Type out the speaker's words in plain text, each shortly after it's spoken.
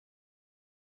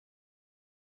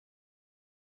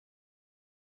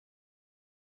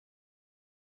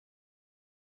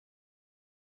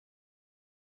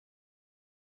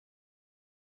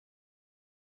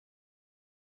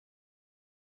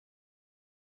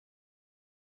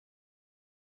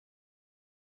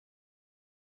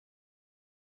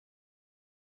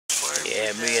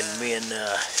Yeah, me and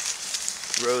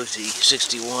Rosie,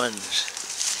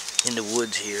 61's in the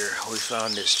woods here. We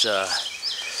found this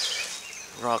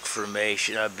rock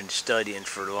formation I've been studying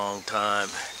for a long time.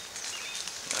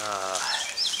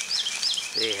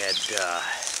 They had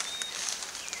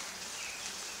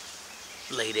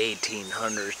late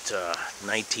 1800s to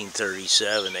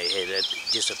 1937. They had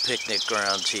just a picnic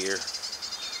grounds here.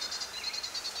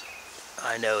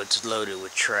 I know it's loaded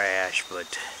with trash,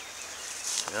 but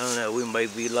I don't know. We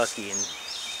might be lucky and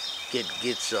get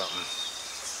something.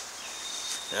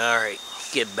 All right,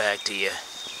 get back to you.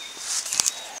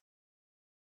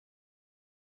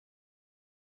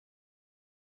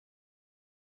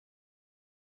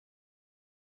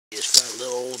 Just found a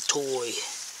little old toy.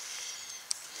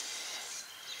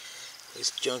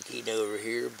 It's junky over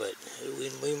here, but we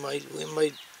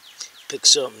might pick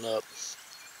something up.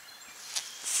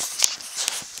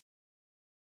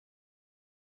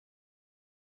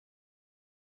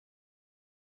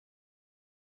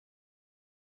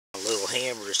 A little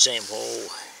hammer, the same hole.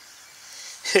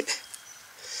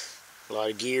 A lot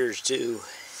of gears too.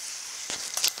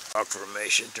 Rock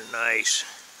formations are nice.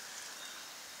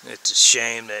 It's a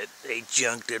shame that they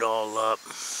junked it all up.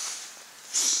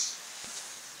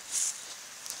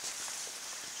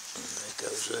 That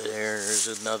goes there. There's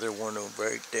another one over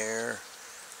right there.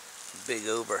 Big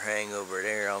overhang over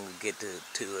there. I'm gonna get to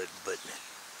it, but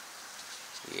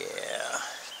yeah,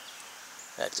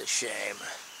 that's a shame.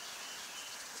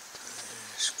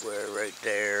 Square right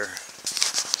there.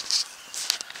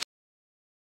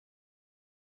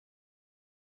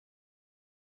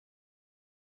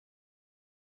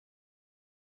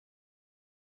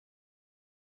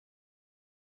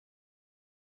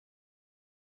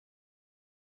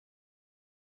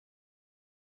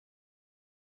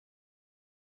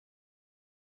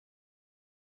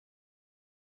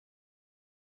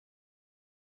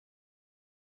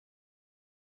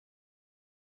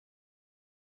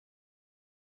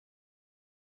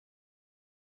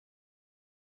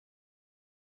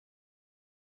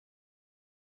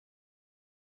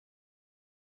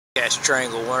 Gas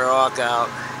train will wear rock out.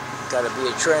 Gotta be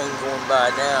a train going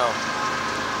by now.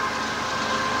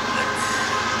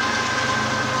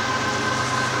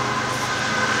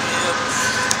 Yep.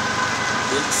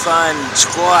 Didn't find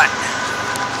squat.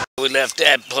 We left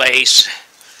that place.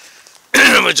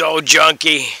 It was all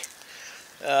junky.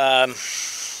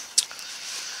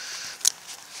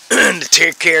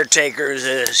 The caretaker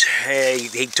says, hey,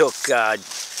 he took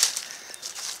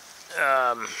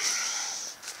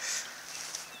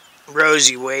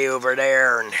Rosie way over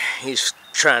there, and he's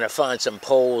trying to find some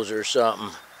poles or something.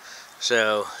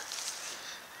 So,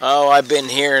 I've been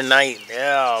here in probably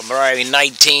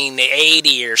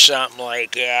 1980 or something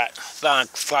like that. Found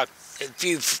a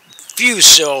few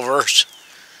silvers,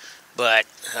 but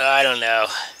I don't know.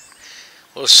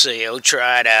 We'll see. We'll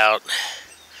try it out.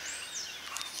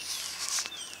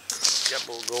 A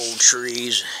couple of old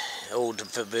trees, old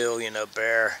pavilion up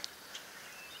there.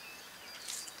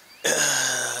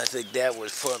 I think that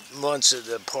was months of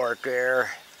the park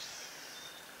there,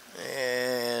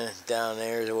 and down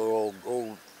there's old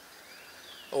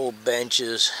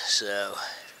benches. So,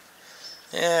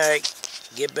 all right,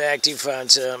 get back to you,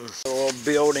 find some old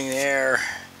building there.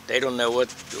 They don't know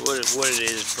what it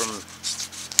is from.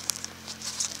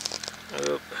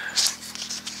 Oh, it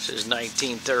says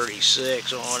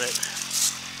 1936 on it.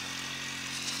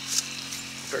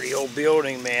 Pretty old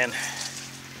building, man.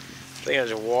 I think it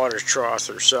was a water trough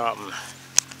or something.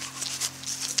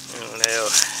 I don't know.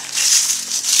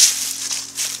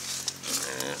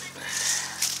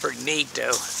 Pretty neat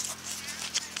though.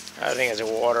 I think it's a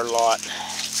water lot.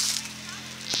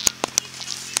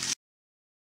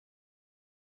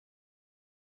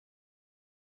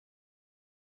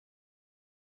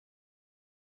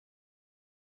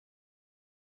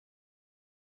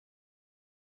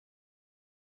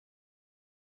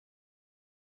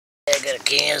 I got a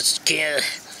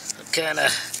kind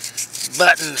of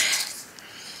button.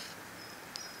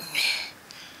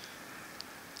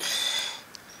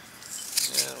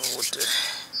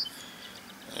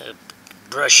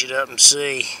 Brush it up and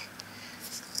see.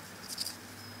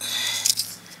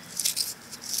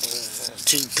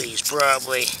 Two-piece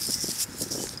probably.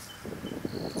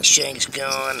 Shank's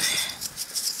gone.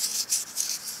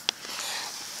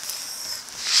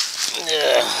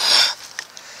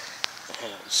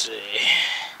 Let's see.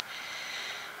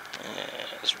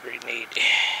 That's pretty neat.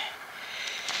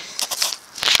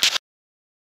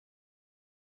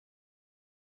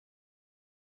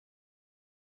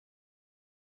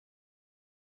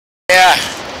 Yeah,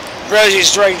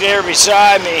 Rosie's right there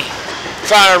beside me.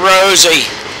 Found a Rosie.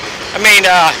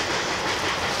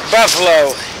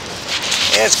 buffalo.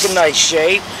 Yeah, it's a nice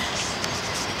shape.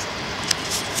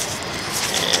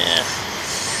 Yeah.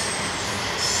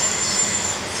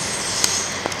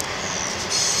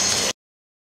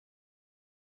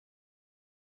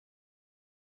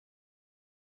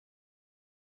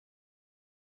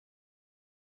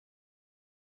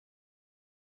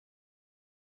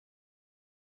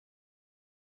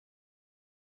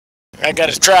 I got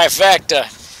a trifecta.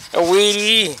 A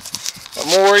Wheatie, a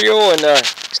Memorial, and a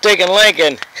Steak and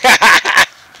Lincoln.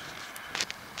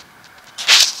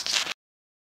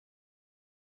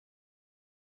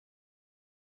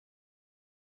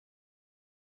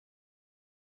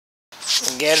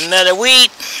 And get another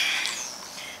wheat.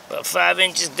 About 5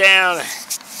 inches down. I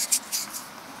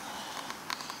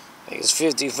think it's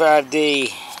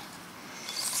 55D.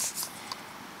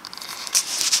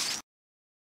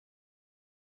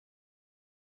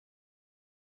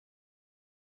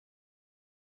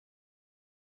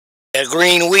 A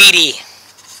green Wheatie.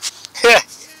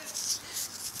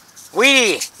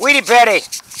 Wheatie Petty.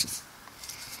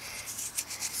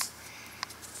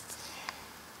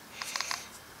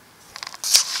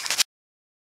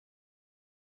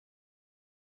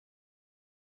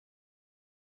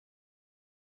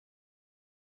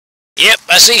 Yep,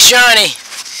 I see shiny.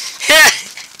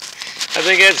 I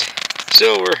think that's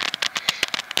silver.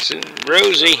 It's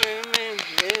rosy.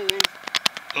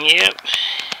 Yep.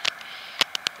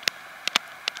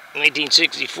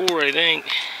 1964, I think.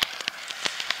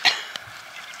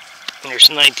 There's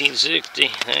 1960.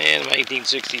 And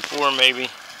 1964, maybe.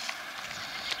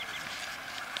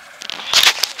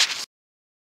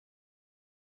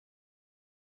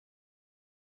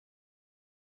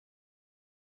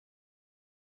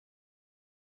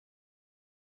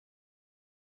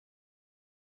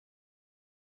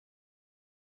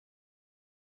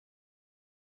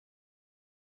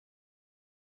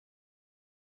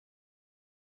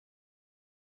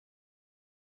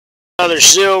 Another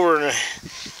silver in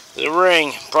the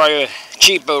ring, probably a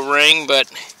cheapo ring, but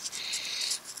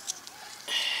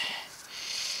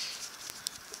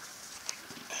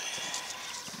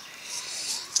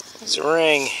it's a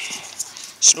ring,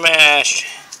 smashed,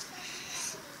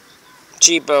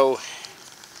 cheapo.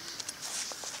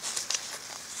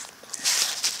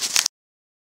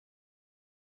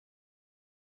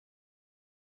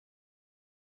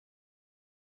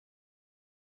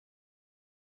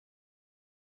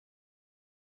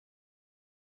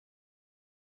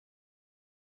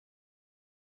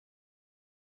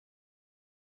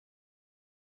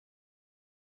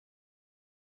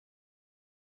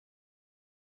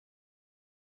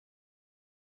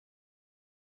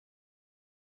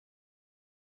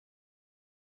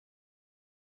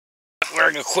 We're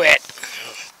gonna quit.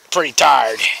 Pretty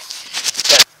tired.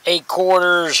 Got 8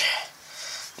 quarters,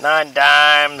 9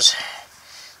 dimes,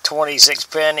 26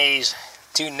 pennies,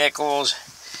 2 nickels,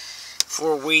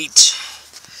 4 wheats,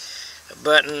 a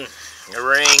button, a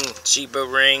ring, cheapo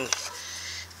ring,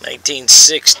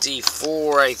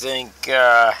 1964, I think,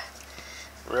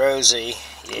 Rosie,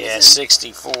 yeah,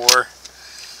 64,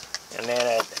 and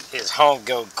then his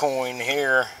Honko coin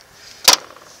here,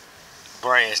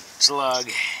 probably a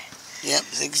slug. Yep,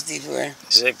 64.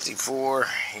 64,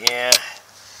 yeah.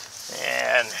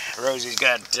 And Rosie's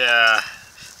got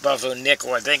Buffalo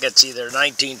nickel. I think it's either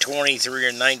 1923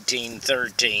 or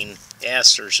 1913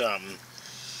 S or something.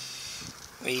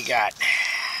 What you got?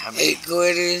 8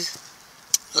 quarters,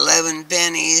 11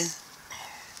 pennies,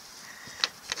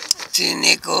 2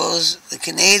 nickels, the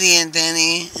Canadian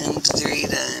penny, and 3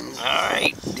 dimes.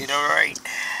 Alright, did alright.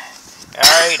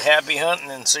 Alright, happy hunting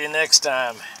and see you next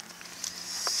time.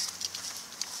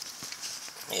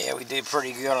 Yeah, we did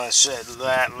pretty good on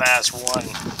that last one,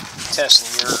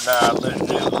 testing your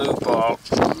new loop ball.